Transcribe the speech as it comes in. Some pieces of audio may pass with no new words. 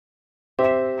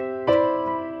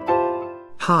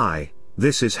Hi,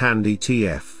 this is Handy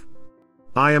TF.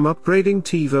 I am upgrading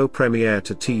TiVo Premiere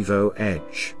to TiVo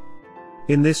Edge.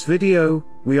 In this video,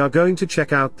 we are going to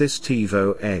check out this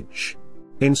TiVo Edge.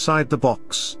 Inside the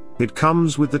box, it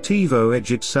comes with the TiVo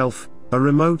Edge itself, a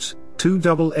remote, 2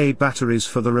 AA batteries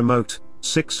for the remote,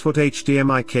 6-foot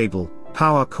HDMI cable,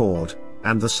 power cord,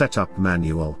 and the setup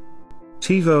manual.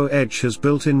 TiVo Edge has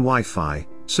built-in Wi-Fi,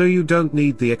 so you don't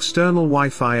need the external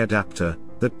Wi-Fi adapter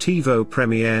that TiVo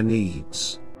Premiere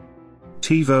needs.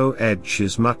 TiVo Edge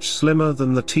is much slimmer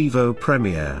than the TiVo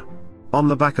Premiere. On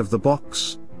the back of the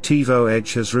box, TiVo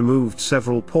Edge has removed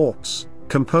several ports,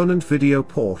 component video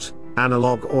port,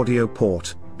 analog audio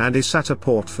port, and a SATA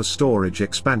port for storage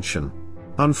expansion.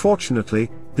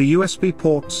 Unfortunately, the USB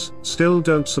ports still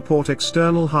don't support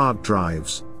external hard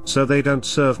drives, so they don't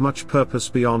serve much purpose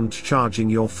beyond charging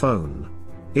your phone.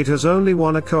 It has only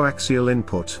one coaxial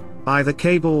input, either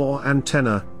cable or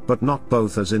antenna, but not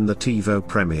both as in the TiVo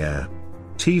Premiere.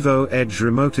 TiVo Edge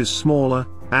remote is smaller,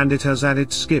 and it has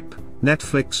added skip,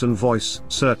 Netflix and voice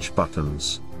search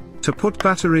buttons. To put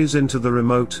batteries into the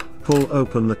remote, pull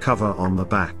open the cover on the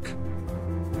back.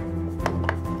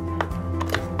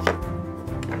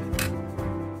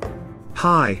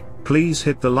 Hi, please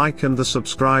hit the like and the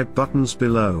subscribe buttons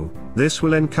below. This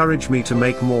will encourage me to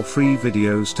make more free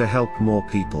videos to help more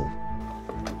people.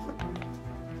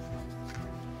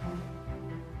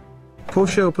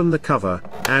 Push open the cover,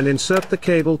 and insert the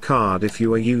cable card if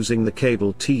you are using the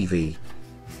cable TV.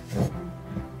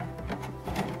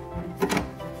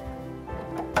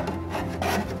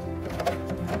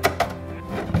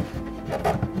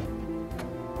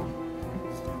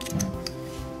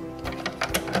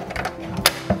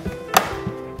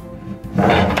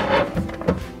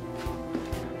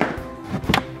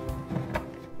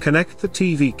 Connect the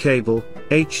TV cable,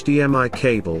 HDMI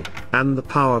cable, and the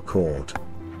power cord.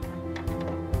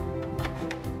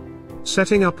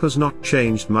 Setting up has not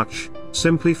changed much,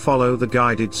 simply follow the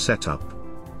guided setup.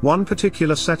 One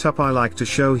particular setup I like to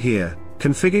show here: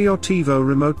 configure your TiVo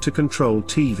remote to control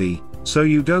TV, so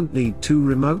you don't need two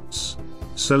remotes.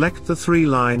 Select the 3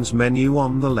 lines menu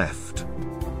on the left.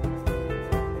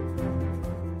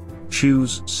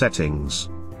 Choose Settings.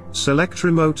 Select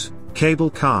Remote, Cable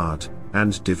Card,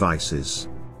 and Devices.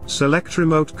 Select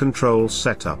Remote Control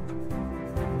Setup.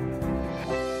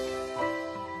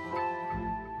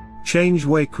 Change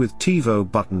Wake with TiVo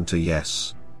button to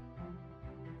Yes.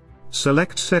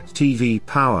 Select Set TV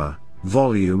Power,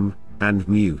 Volume, and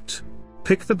Mute.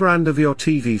 Pick the brand of your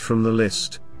TV from the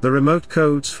list, the remote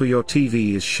codes for your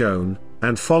TV is shown,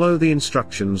 and follow the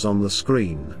instructions on the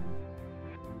screen.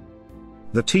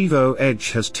 The TiVo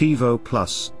Edge has TiVo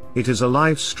Plus. It is a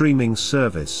live streaming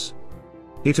service.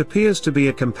 It appears to be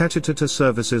a competitor to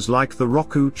services like the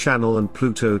Roku channel and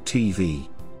Pluto TV.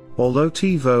 Although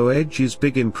TiVo Edge is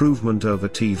big improvement over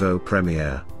TiVo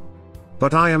Premiere.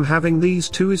 But I am having these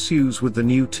 2 issues with the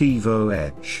new TiVo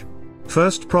Edge.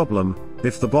 First problem: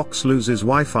 if the box loses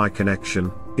Wi-Fi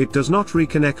connection, it does not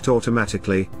reconnect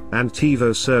automatically, and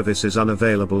TiVo service is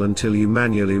unavailable until you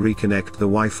manually reconnect the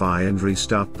Wi-Fi and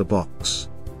restart the box.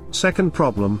 Second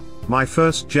problem: my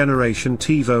first generation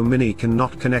TiVo Mini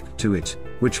cannot connect to it,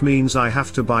 which means I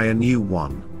have to buy a new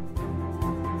one.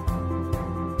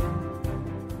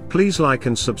 Please like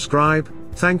and subscribe.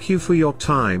 Thank you for your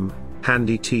time,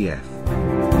 Handy TF.